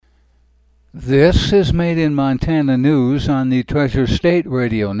This is Made in Montana News on the Treasure State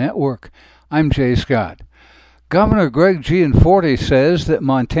Radio Network. I'm Jay Scott. Governor Greg Gianforte says that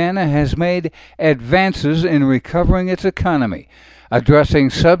Montana has made advances in recovering its economy, addressing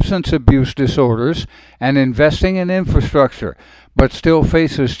substance abuse disorders, and investing in infrastructure, but still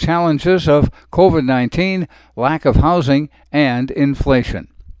faces challenges of COVID-19, lack of housing, and inflation.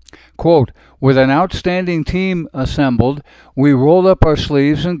 Quote, "With an outstanding team assembled, we rolled up our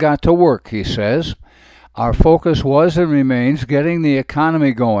sleeves and got to work," he says. "Our focus was and remains getting the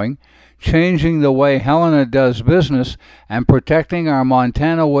economy going, changing the way Helena does business, and protecting our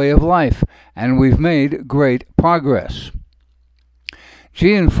Montana way of life, and we've made great progress."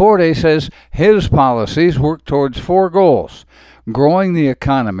 Gianforte says his policies work towards four goals: growing the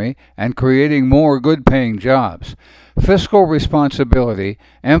economy and creating more good-paying jobs, fiscal responsibility,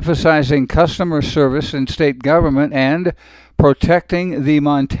 emphasizing customer service in state government, and protecting the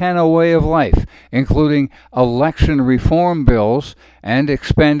Montana way of life, including election reform bills and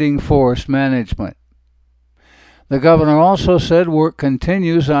expanding forest management. The governor also said work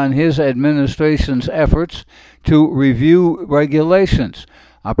continues on his administration's efforts to review regulations,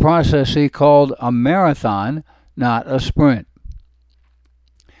 a process he called a marathon, not a sprint.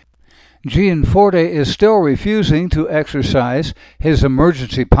 Gianforte is still refusing to exercise his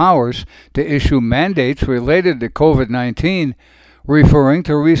emergency powers to issue mandates related to COVID-19, referring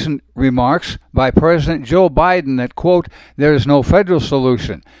to recent remarks by President Joe Biden that, quote, "there is no federal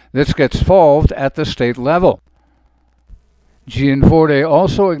solution. This gets solved at the state level." Gianforte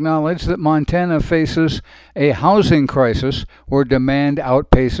also acknowledged that Montana faces a housing crisis where demand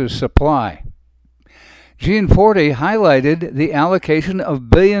outpaces supply. Gianforte highlighted the allocation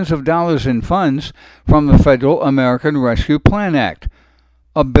of billions of dollars in funds from the Federal American Rescue Plan Act,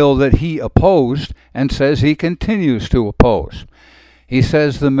 a bill that he opposed and says he continues to oppose. He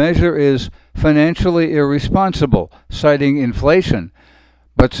says the measure is financially irresponsible, citing inflation,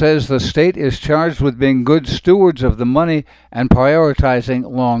 but says the state is charged with being good stewards of the money and prioritizing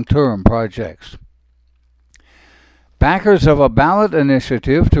long-term projects. Backers of a ballot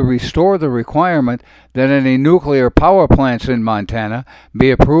initiative to restore the requirement that any nuclear power plants in Montana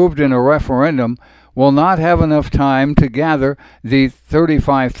be approved in a referendum will not have enough time to gather the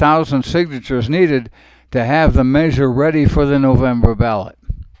 35,000 signatures needed to have the measure ready for the November ballot.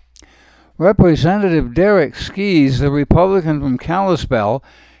 Representative Derek Skies, the Republican from Kalispell,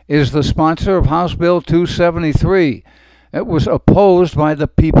 is the sponsor of House Bill 273. It was opposed by the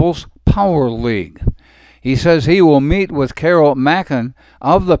People's Power League. He says he will meet with Carol Mackin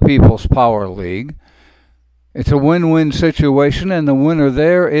of the People's Power League. It's a win-win situation, and the winner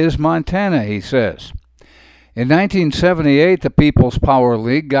there is Montana, he says. In 1978, the People's Power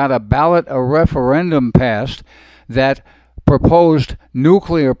League got a referendum passed that proposed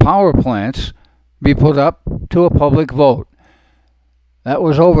nuclear power plants be put up to a public vote. That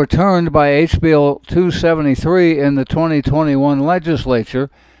was overturned by HB 273 in the 2021 legislature,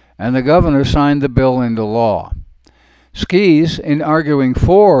 and the governor signed the bill into law. Skies, in arguing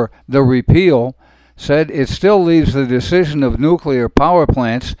for the repeal, said it still leaves the decision of nuclear power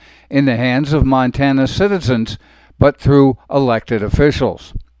plants in the hands of Montana citizens, but through elected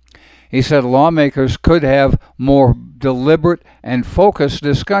officials. He said lawmakers could have more deliberate and focused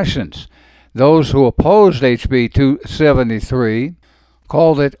discussions. Those who opposed HB 273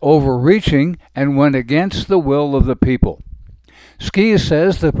 called it overreaching and went against the will of the people. Skies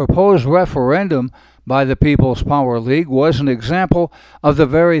says the proposed referendum by the People's Power League was an example of the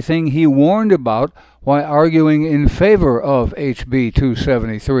very thing he warned about while arguing in favor of HB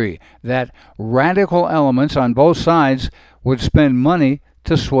 273, that radical elements on both sides would spend money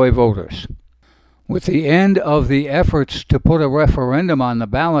to sway voters. With the end of the efforts to put a referendum on the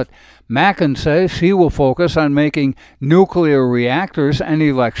ballot, Mackin says she will focus on making nuclear reactors an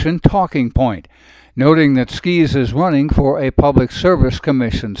election talking point, noting that Skies is running for a Public Service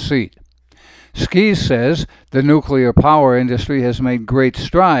Commission seat. Skies says the nuclear power industry has made great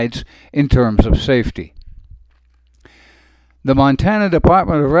strides in terms of safety. The Montana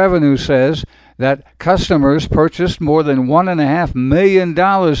Department of Revenue says that customers purchased more than $1.5 million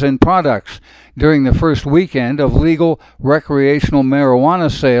in products during the first weekend of legal recreational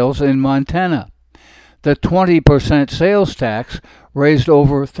marijuana sales in Montana. The 20% sales tax raised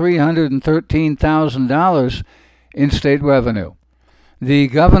over $313,000 in state revenue. The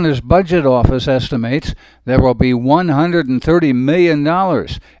governor's budget office estimates there will be $130 million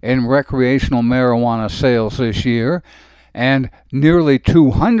in recreational marijuana sales this year and nearly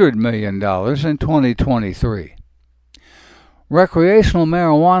 $200 million in 2023. Recreational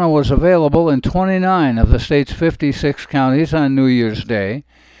marijuana was available in 29 of the state's 56 counties on New Year's Day.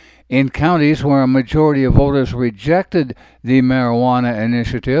 In counties where a majority of voters rejected the marijuana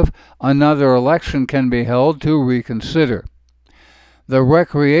initiative, another election can be held to reconsider. The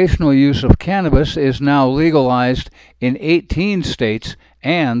recreational use of cannabis is now legalized in 18 states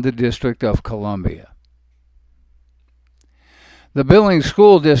and the District of Columbia. The Billings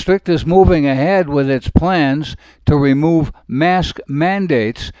School District is moving ahead with its plans to remove mask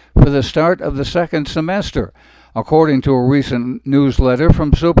mandates for the start of the second semester, according to a recent newsletter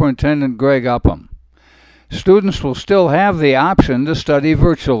from Superintendent Greg Upham. Students will still have the option to study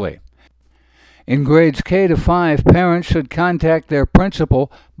virtually. In grades K to 5, parents should contact their principal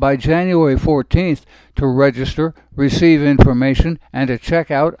by January 14th to register, receive information, and to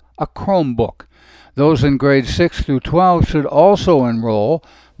check out a Chromebook. Those in grades 6 through 12 should also enroll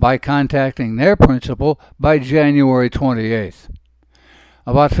by contacting their principal by January 28th.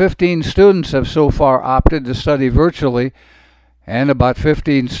 About 15 students have so far opted to study virtually, and about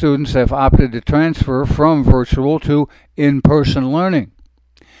 15 students have opted to transfer from virtual to in-person learning.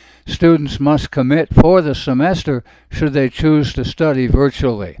 Students must commit for the semester should they choose to study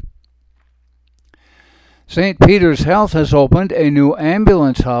virtually. St. Peter's Health has opened a new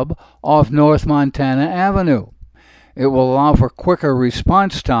ambulance hub off North Montana Avenue. It will allow for quicker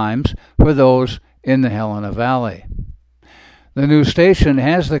response times for those in the Helena Valley. The new station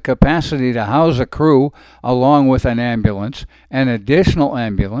has the capacity to house a crew along with an ambulance, an additional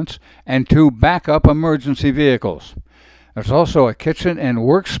ambulance, and 2 backup emergency vehicles. There's also a kitchen and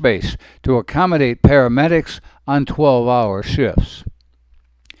workspace to accommodate paramedics on 12-hour shifts.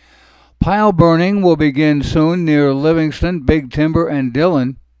 Pile burning will begin soon near Livingston, Big Timber, and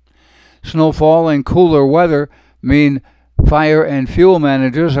Dillon. Snowfall and cooler weather mean fire and fuel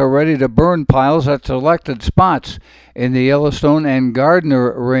managers are ready to burn piles at selected spots in the Yellowstone and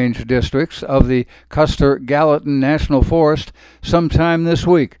Gardner Range districts of the Custer-Gallatin National Forest sometime this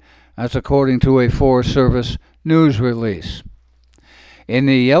week. That's according to a Forest Service news release. In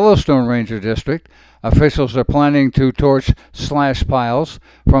the Yellowstone Ranger District, officials are planning to torch slash piles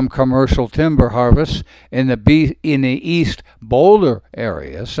from commercial timber harvests in the East Boulder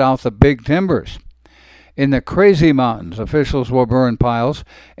area south of Big Timbers. In the Crazy Mountains, officials will burn piles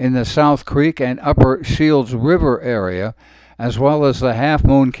in the South Creek and Upper Shields River area, as well as the Half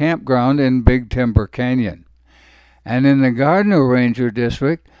Moon Campground in Big Timber Canyon. And in the Gardner Ranger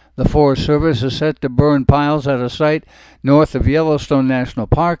District, the Forest Service is set to burn piles at a site north of Yellowstone National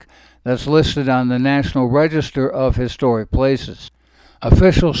Park that's listed on the National Register of Historic Places.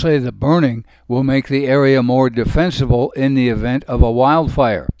 Officials say the burning will make the area more defensible in the event of a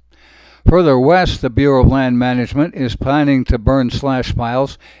wildfire. Further west, the Bureau of Land Management is planning to burn slash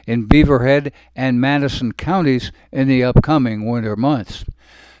piles in Beaverhead and Madison counties in the upcoming winter months.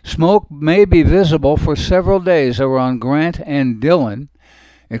 Smoke may be visible for several days around Grant and Dillon.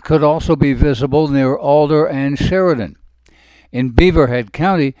 It could also be visible near Alder and Sheridan. In Beaverhead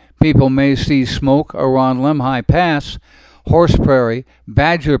County, people may see smoke around Lemhi Pass, Horse Prairie,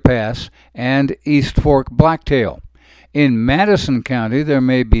 Badger Pass, and East Fork Blacktail. In Madison County, there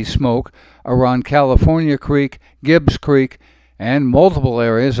may be smoke around California Creek, Gibbs Creek, and multiple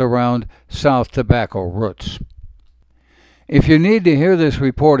areas around South Tobacco Roots. If you need to hear this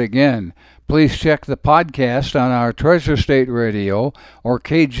report again, please check the podcast on our Treasure State Radio or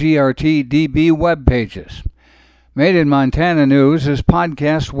KGRT-DB web pages. Made in Montana News is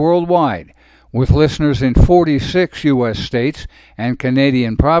podcast worldwide, with listeners in 46 U.S. states and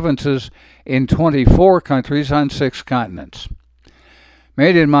Canadian provinces in 24 countries on 6 continents.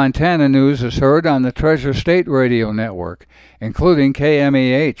 Made in Montana News is heard on the Treasure State Radio Network, including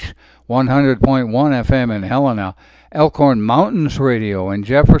KMEH 100.1 FM in Helena, Elkhorn Mountains Radio in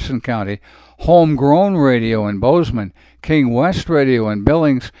Jefferson County, Homegrown Radio in Bozeman, King West Radio in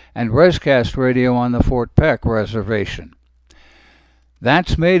Billings, and Rescast Radio on the Fort Peck Reservation.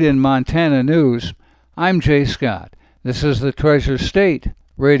 That's Made in Montana News. I'm Jay Scott. This is the Treasure State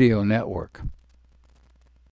Radio Network.